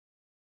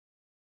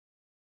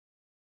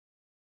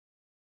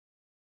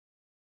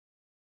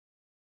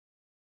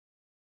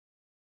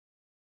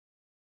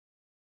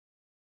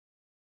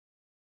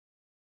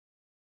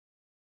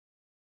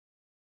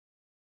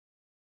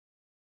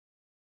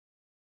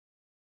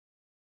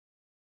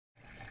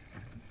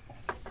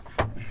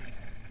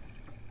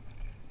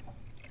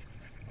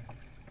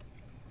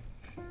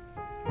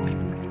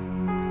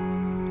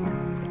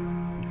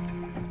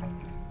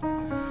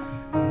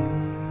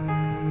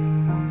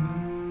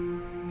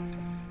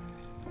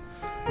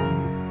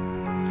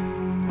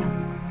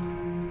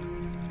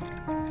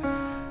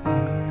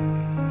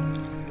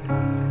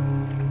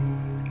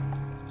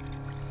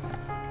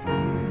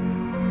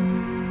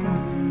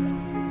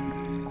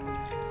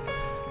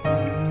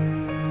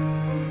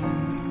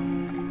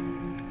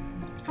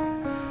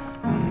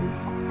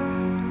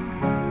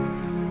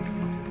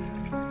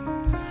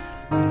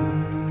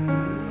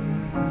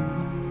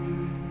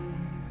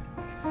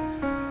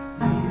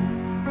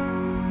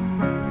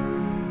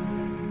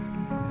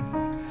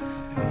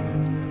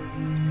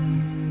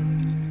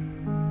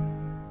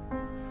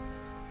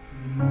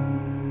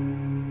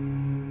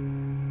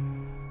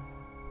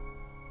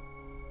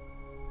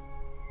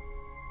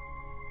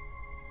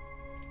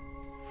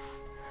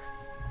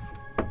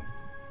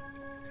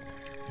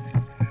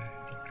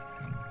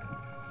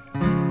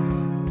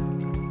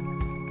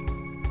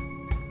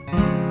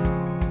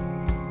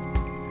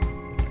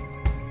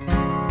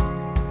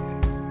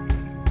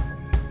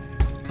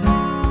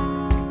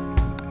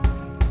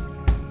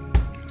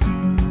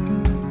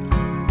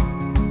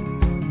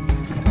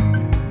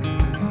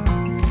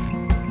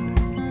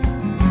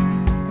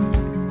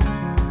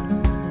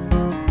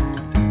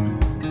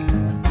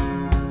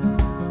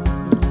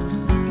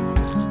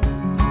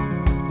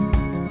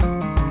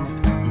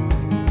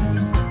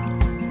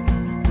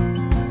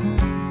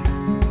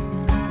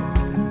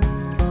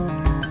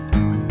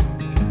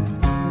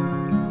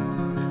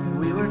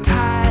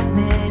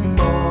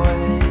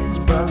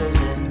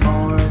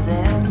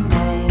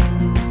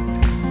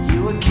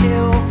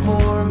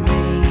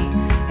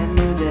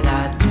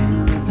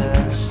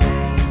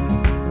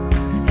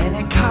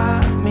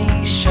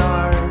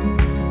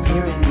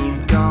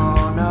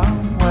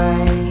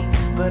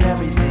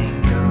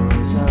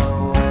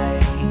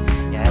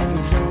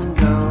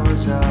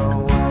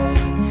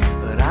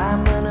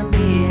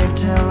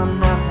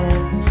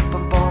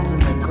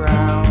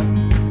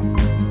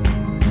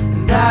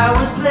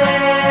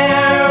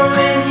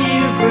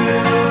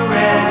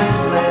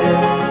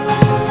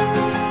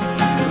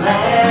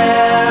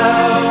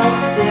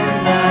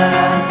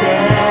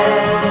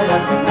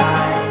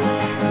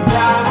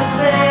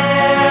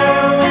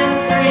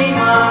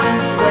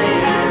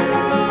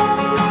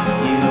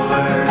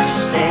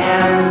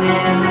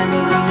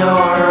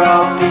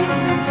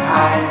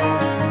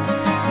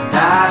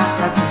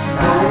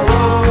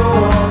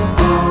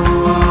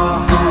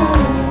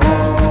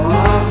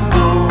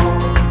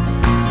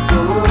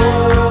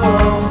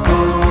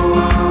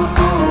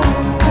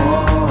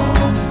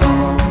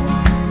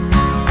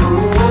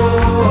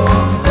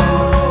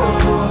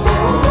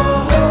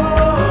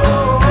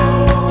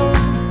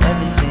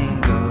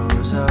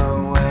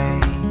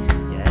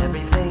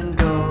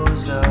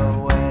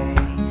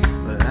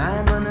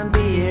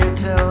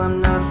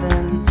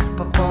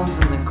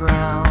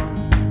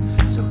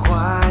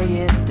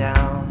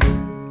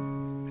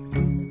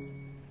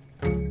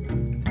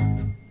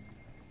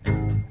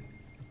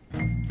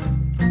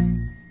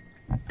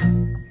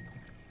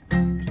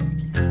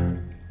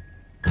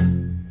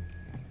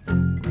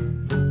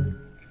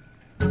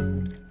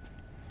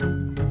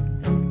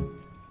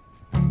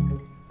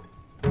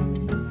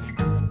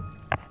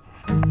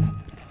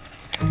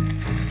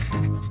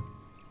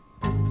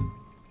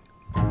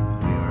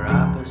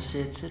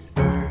opposites at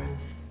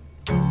birth.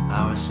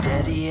 I was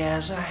steady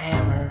as a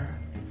hammer,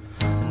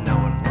 and no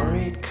one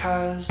worried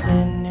 'cause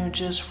they knew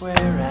just where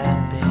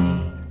I'd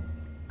be.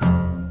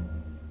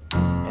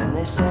 And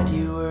they said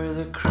you were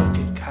the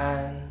crooked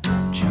kind,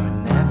 that you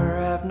would never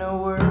have no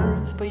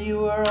worth, but you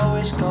were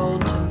always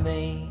gold to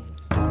me.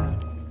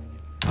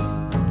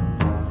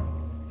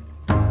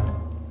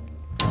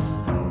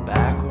 And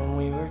back when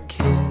we were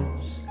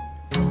kids,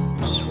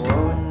 we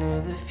swore we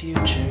knew the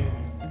future,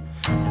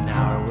 and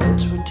our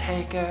wits would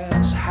take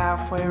us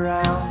halfway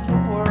around the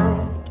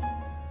world.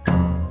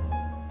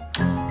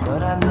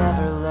 But I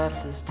never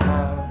left this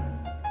town,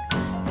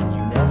 and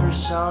you never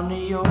saw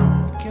New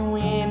York, and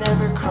we ain't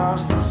ever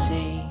crossed the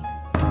sea.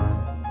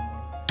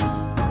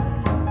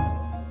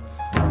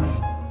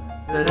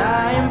 But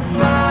I am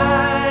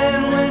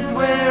fine with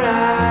where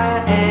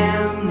I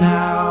am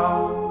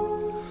now.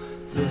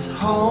 This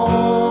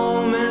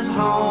home is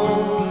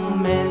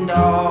home and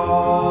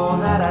all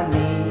that I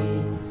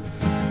need.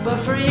 But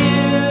for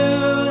you,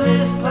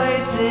 this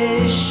place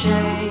is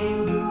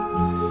shame.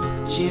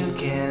 But you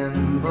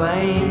can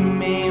blame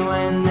me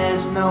when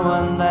there's no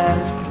one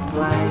left to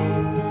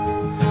blame.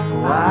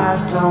 Oh, I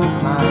don't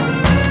mind.